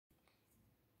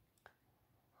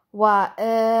Why,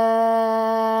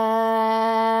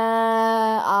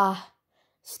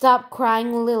 Stop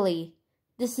crying, Lily.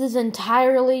 This is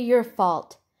entirely your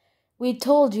fault. We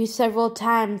told you several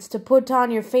times to put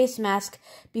on your face mask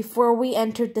before we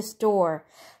entered the store,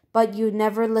 but you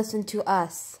never listened to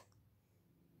us.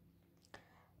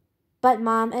 But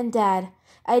Mom and Dad,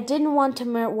 I didn't want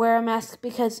to wear a mask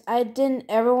because I didn't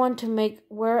ever want to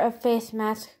wear a face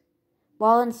mask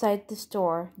while inside the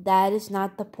store. That is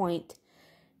not the point.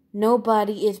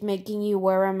 Nobody is making you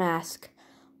wear a mask.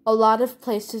 A lot of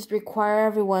places require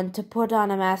everyone to put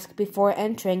on a mask before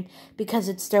entering because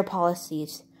it's their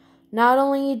policies. Not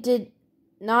only you didn't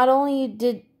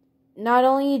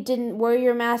wear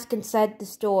your mask inside the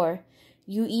store,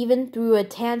 you even threw a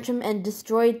tantrum and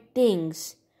destroyed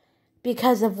things.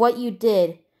 Because of what you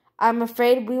did, I'm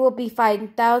afraid we will be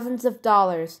fined thousands of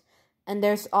dollars. And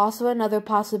there's also another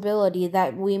possibility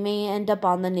that we may end up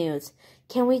on the news.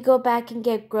 Can we go back and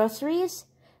get groceries?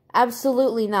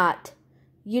 Absolutely not.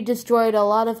 You destroyed a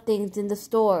lot of things in the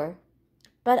store.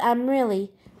 But I'm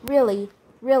really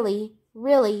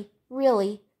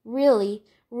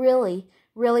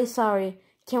sorry.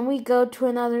 Can we go to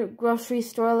another grocery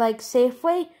store like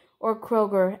Safeway or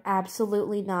Kroger?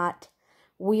 Absolutely not.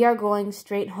 We are going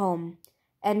straight home.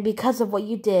 And because of what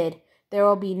you did, there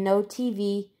will be no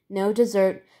TV, no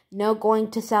dessert, no going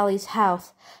to Sally's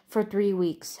house for 3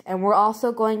 weeks. And we're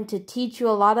also going to teach you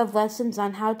a lot of lessons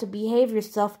on how to behave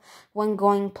yourself when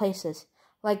going places,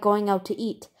 like going out to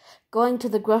eat, going to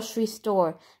the grocery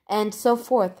store, and so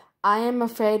forth. I am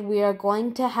afraid we are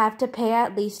going to have to pay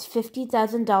at least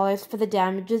 $50,000 for the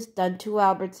damages done to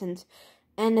Albertsons.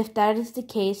 And if that is the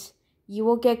case, you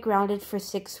will get grounded for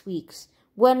 6 weeks.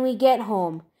 When we get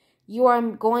home, you are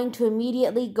going to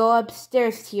immediately go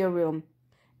upstairs to your room.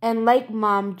 And like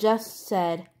Mom just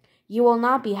said, you will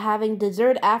not be having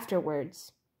dessert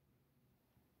afterwards.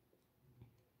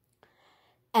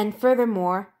 And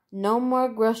furthermore, no more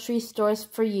grocery stores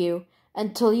for you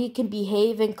until you can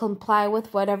behave and comply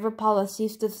with whatever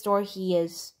policies the store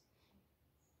is.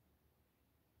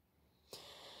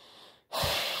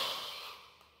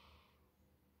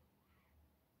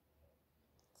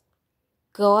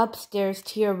 Go upstairs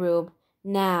to your room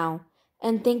now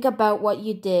and think about what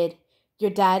you did. Your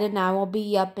dad and I will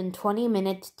be up in 20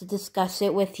 minutes to discuss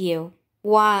it with you.